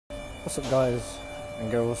What's up guys and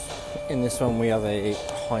girls? In this one we have a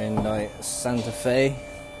Hyundai Santafe.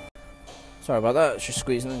 Sorry about that, it's just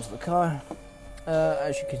squeezing into the car.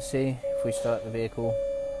 As you can see, if we start the vehicle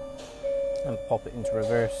and pop it into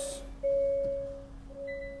reverse,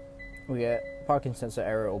 we get parking sensor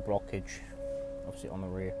error or blockage, obviously on the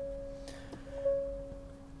rear.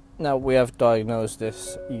 Now we have diagnosed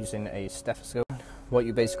this using a stethoscope. What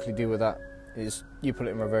you basically do with that is you put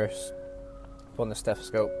it in reverse on the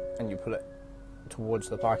stethoscope and you pull it towards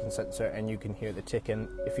the parking sensor and you can hear the ticking.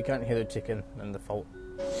 If you can't hear the ticking, then the fault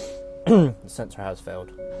the sensor has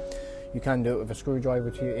failed. You can do it with a screwdriver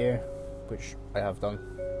to your ear, which I have done,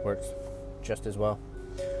 works just as well.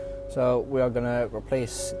 So we are going to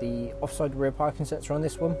replace the offside rear parking sensor on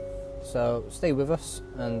this one, so stay with us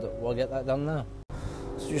and we'll get that done now.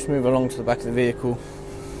 So just move along to the back of the vehicle.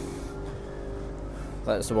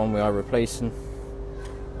 That's the one we are replacing.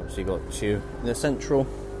 Obviously got two in the central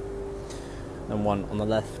and one on the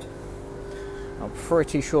left. I'm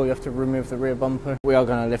pretty sure you have to remove the rear bumper. We are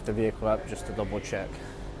going to lift the vehicle up just to double check,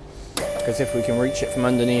 because if we can reach it from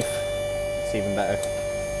underneath, it's even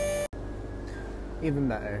better. Even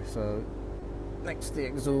better. So next to the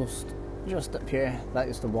exhaust, just up here, that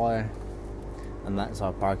is the wire and that is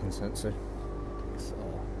our parking sensor. So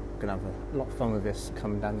we're going to have a lot of fun with this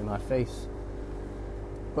coming down in our face.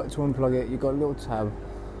 But to unplug it, you've got a little tab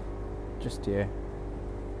just here.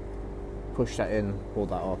 Push that in, pull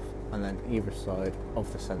that off, and then either side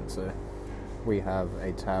of the sensor we have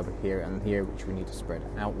a tab here and here which we need to spread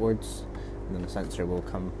outwards, and then the sensor will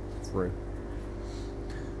come through.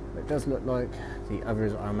 It does look like the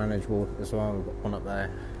others are manageable as well. We've got one up there,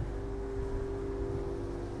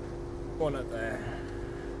 one up there,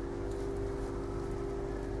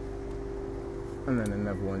 and then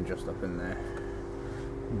another one just up in there.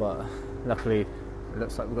 But luckily it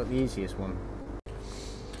looks like we've got the easiest one.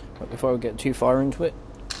 But before we get too far into it,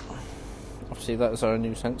 obviously that is our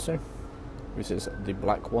new sensor. This is the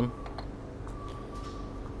black one,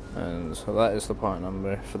 and so that is the part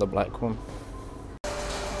number for the black one.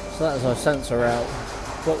 So that is our sensor out.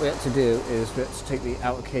 What we had to do is we had to take the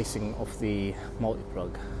outer casing off the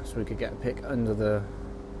multi-plug so we could get a pick under the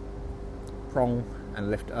prong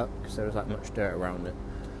and lift it up, because there was that much dirt around it.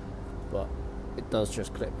 But it does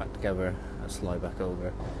just clip back together and slide back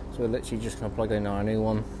over. So we're literally just going to plug in our new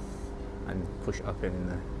one and push it up in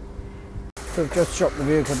there. So we've just dropped the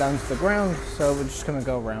vehicle down to the ground, so we're just going to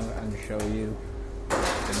go around and show you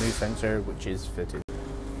the new sensor which is fitted.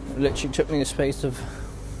 It literally took me a space of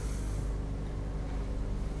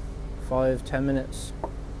 5-10 minutes.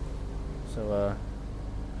 So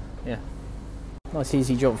yeah, nice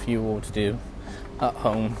easy job for you all to do at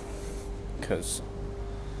home, because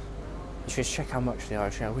let's just check how much they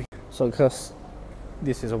are, shall we? So because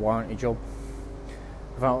this is a warranty job,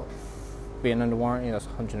 without being under warranty, that's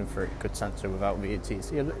 130 quid sensor without VAT.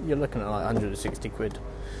 So you're looking at like 160 quid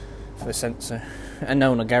for the sensor. And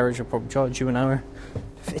now in a garage will probably charge you an hour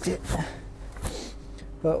to fit it.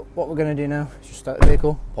 But what we're going to do now is just start the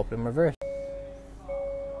vehicle, pop it in reverse.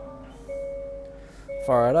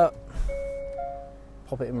 Fire it up,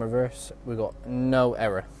 pop it in reverse. We've got no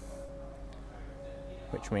error,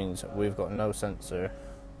 which means we've got no sensor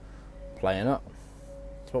playing up.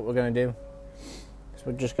 So what we're going to do is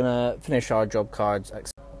we're just going to finish our job cards, and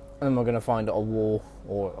then we're going to find a wall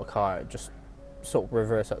or a car, just sort of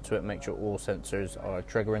reverse up to it, make sure all sensors are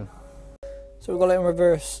triggering. So we've got it in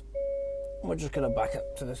reverse. We're just going to back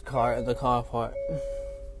up to this car at the car part.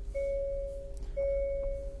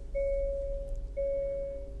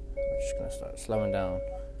 We're just going to start slowing down.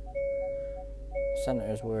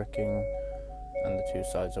 Center is working and the two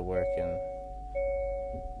sides are working.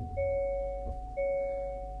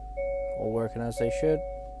 All working as they should,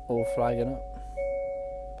 all flagging up.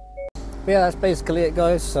 But yeah, that's basically it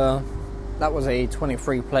guys. So that was a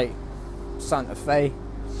 23 plate Santa Fe.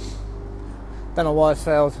 Don't know why it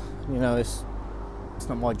failed. You know, it's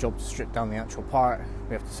not my job to strip down the actual part.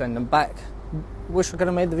 We have to send them back. Wish I could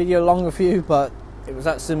have made the video longer for you, but it was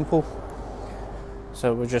that simple.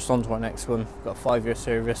 So we're just on to our next one. We've got a 5-year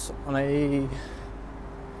service on a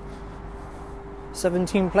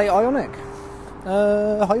 17 plate Ioniq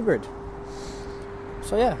hybrid.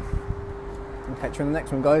 So yeah, I'll catch you in the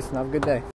next one guys, and have a good day.